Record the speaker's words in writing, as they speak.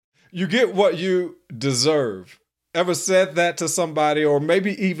You get what you deserve. Ever said that to somebody, or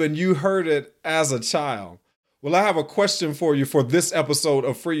maybe even you heard it as a child? Well, I have a question for you for this episode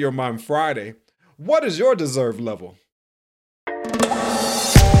of Free Your Mind Friday. What is your deserve level?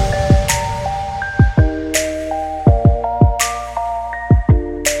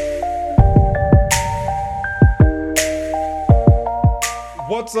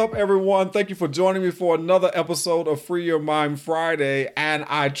 What's up, everyone? Thank you for joining me for another episode of Free Your Mind Friday. And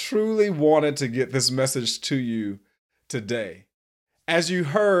I truly wanted to get this message to you today. As you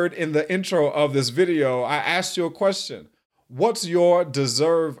heard in the intro of this video, I asked you a question. What's your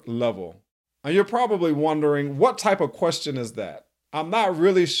deserve level? And you're probably wondering, what type of question is that? I'm not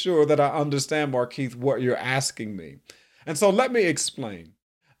really sure that I understand, Markeith, what you're asking me. And so let me explain.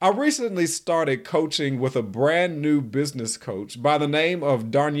 I recently started coaching with a brand new business coach by the name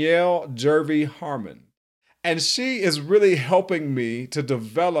of Darnell Jervey Harmon. And she is really helping me to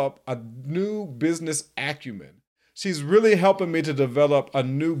develop a new business acumen. She's really helping me to develop a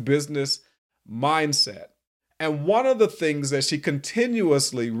new business mindset. And one of the things that she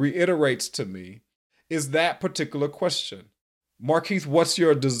continuously reiterates to me is that particular question. Markeith, what's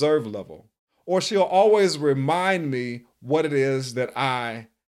your deserve level? Or she'll always remind me what it is that I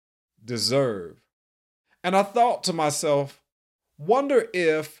deserve. And I thought to myself, wonder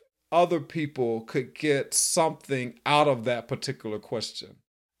if other people could get something out of that particular question,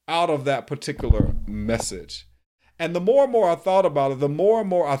 out of that particular message. And the more and more I thought about it, the more and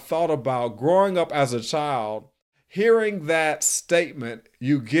more I thought about growing up as a child, hearing that statement,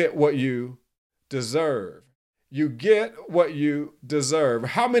 you get what you deserve. You get what you deserve.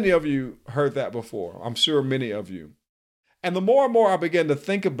 How many of you heard that before? I'm sure many of you. And the more and more I began to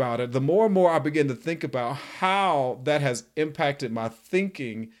think about it, the more and more I began to think about how that has impacted my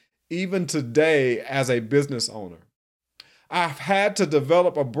thinking even today as a business owner. I've had to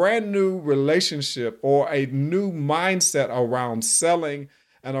develop a brand new relationship or a new mindset around selling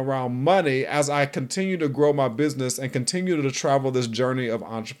and around money as I continue to grow my business and continue to travel this journey of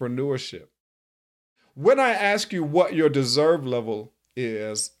entrepreneurship. When I ask you what your deserve level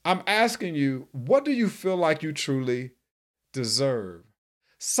is, I'm asking you, what do you feel like you truly deserve?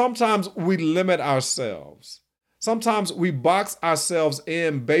 Sometimes we limit ourselves. Sometimes we box ourselves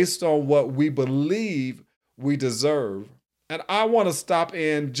in based on what we believe we deserve. And I want to stop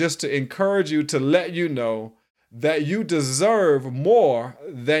in just to encourage you, to let you know that you deserve more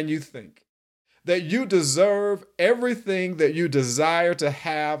than you think. That you deserve everything that you desire to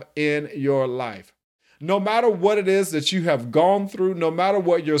have in your life. No matter what it is that you have gone through, no matter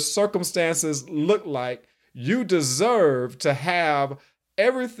what your circumstances look like, you deserve to have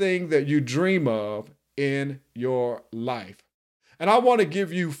everything that you dream of in your life. And I want to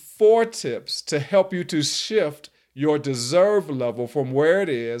give you 4 tips to help you to shift your deserve level from where it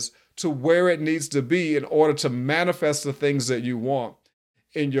is to where it needs to be in order to manifest the things that you want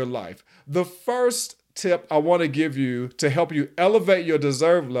in your life. The first tip I want to give you to help you elevate your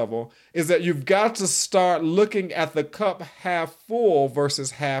deserve level is that you've got to start looking at the cup half full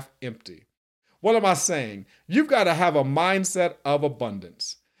versus half empty. What am I saying? You've got to have a mindset of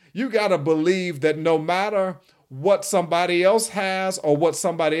abundance. You got to believe that no matter what somebody else has or what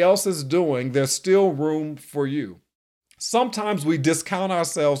somebody else is doing, there's still room for you. Sometimes we discount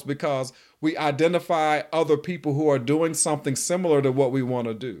ourselves because we identify other people who are doing something similar to what we want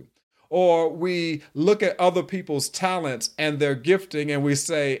to do. Or we look at other people's talents and their gifting and we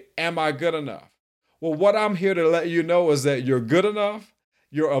say, am I good enough? Well, what I'm here to let you know is that you're good enough.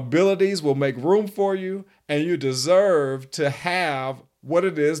 Your abilities will make room for you, and you deserve to have what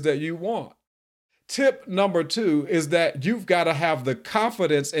it is that you want. Tip number 2 is that you've got to have the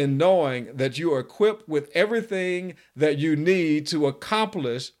confidence in knowing that you are equipped with everything that you need to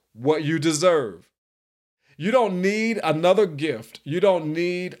accomplish what you deserve. You don't need another gift. You don't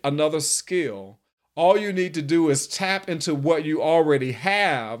need another skill. All you need to do is tap into what you already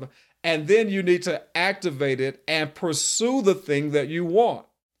have, and then you need to activate it and pursue the thing that you want.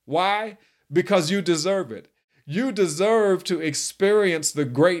 Why? Because you deserve it. You deserve to experience the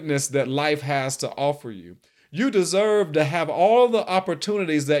greatness that life has to offer you. You deserve to have all the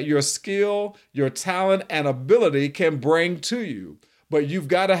opportunities that your skill, your talent, and ability can bring to you. But you've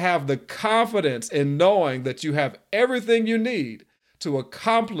got to have the confidence in knowing that you have everything you need to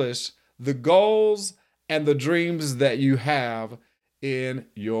accomplish the goals and the dreams that you have in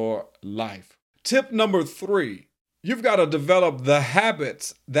your life. Tip number 3, you've got to develop the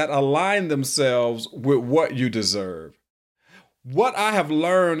habits that align themselves with what you deserve. What I have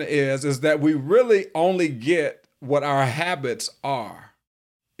learned is that we really only get what our habits are.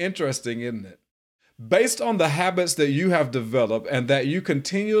 Interesting, isn't it? based on the habits that you have developed and that you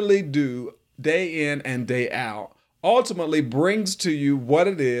continually do day in and day out, ultimately brings to you what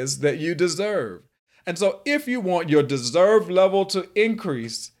it is that you deserve. And so if you want your deserve level to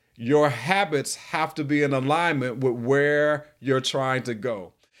increase, your habits have to be in alignment with where you're trying to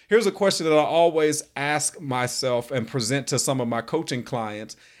go. Here's a question that I always ask myself and present to some of my coaching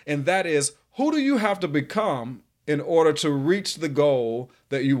clients, and that is, who do you have to become in order to reach the goal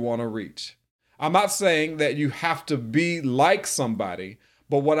that you want to reach? I'm not saying that you have to be like somebody,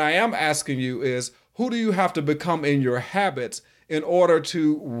 but what I am asking you is, who do you have to become in your habits in order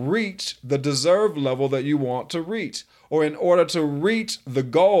to reach the deserve level that you want to reach, or in order to reach the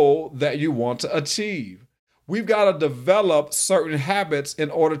goal that you want to achieve? We've got to develop certain habits in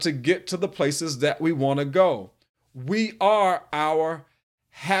order to get to the places that we want to go. We are our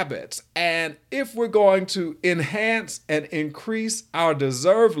habits. And if we're going to enhance and increase our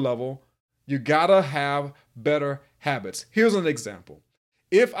deserve level, you got to have better habits. Here's an example.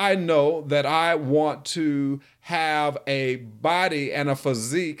 If I know that I want to have a body and a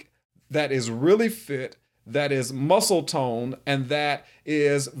physique that is really fit, that is muscle toned, and that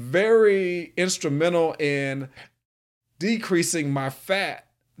is very instrumental in decreasing my fat,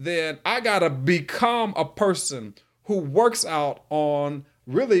 then I gotta become a person who works out on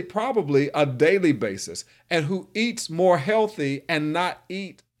really probably a daily basis and who eats more healthy and not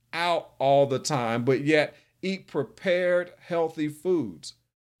eat out all the time, but yet eat prepared, healthy foods.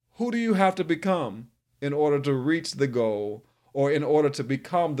 Who do you have to become in order to reach the goal, or in order to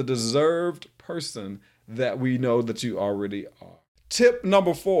become the deserved person that we know that you already are? Tip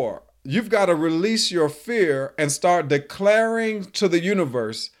number 4, you've got to release your fear and start declaring to the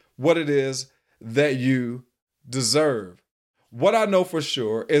universe what it is that you deserve. What I know for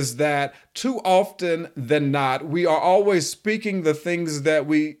sure is that too often than not, we are always speaking the things that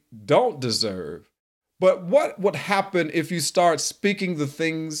we don't deserve. But what would happen if you start speaking the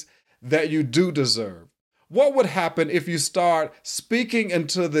things that you do deserve? What would happen if you start speaking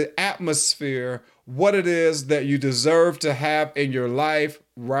into the atmosphere what it is that you deserve to have in your life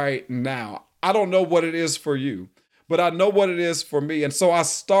right now? I don't know what it is for you, but I know what it is for me. And so I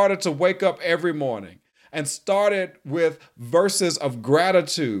started to wake up every morning and started with verses of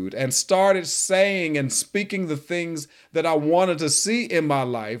gratitude and started saying and speaking the things that I wanted to see in my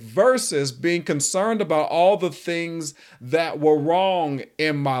life versus being concerned about all the things that were wrong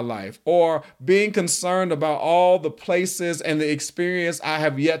in my life, or being concerned about all the places and the experience I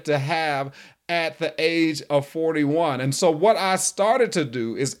have yet to have at the age of 41. And so what I started to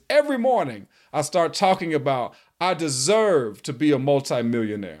do is every morning I start talking about, I deserve to be a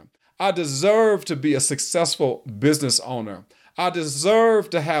multimillionaire. I deserve to be a successful business owner. I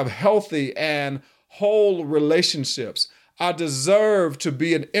deserve to have healthy and whole relationships. I deserve to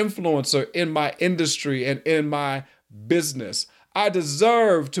be an influencer in my industry and in my business. I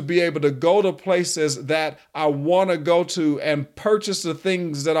deserve to be able to go to places that I want to go to and purchase the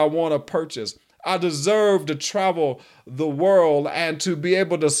things that I want to purchase. I deserve to travel the world and to be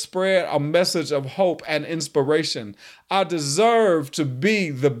able to spread a message of hope and inspiration. I deserve to be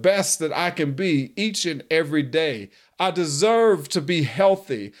the best that I can be each and every day. I deserve to be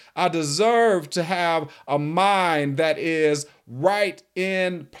healthy. I deserve to have a mind that is right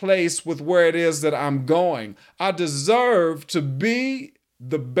in place with where it is that I'm going. I deserve to be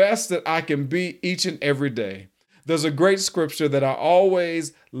the best that I can be each and every day. There's a great scripture that I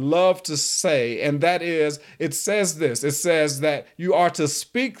always love to say, and that is, it says this. It says that you are to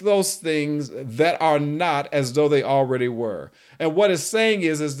speak those things that are not as though they already were. And what it's saying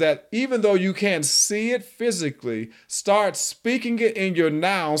is that even though you can't see it physically, start speaking it in your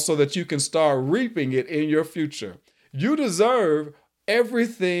now so that you can start reaping it in your future. You deserve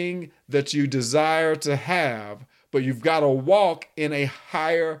everything that you desire to have, but you've got to walk in a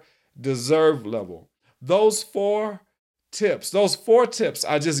higher deserve level. Those four tips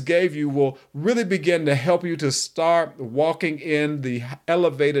I just gave you will really begin to help you to start walking in the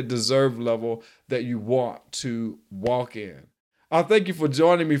elevated deserve level that you want to walk in. I thank you for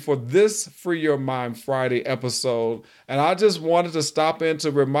joining me for this Free Your Mind Friday episode. And I just wanted to stop in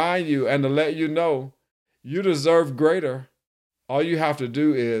to remind you and to let you know you deserve greater. All you have to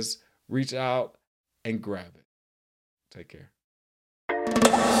do is reach out and grab it. Take care.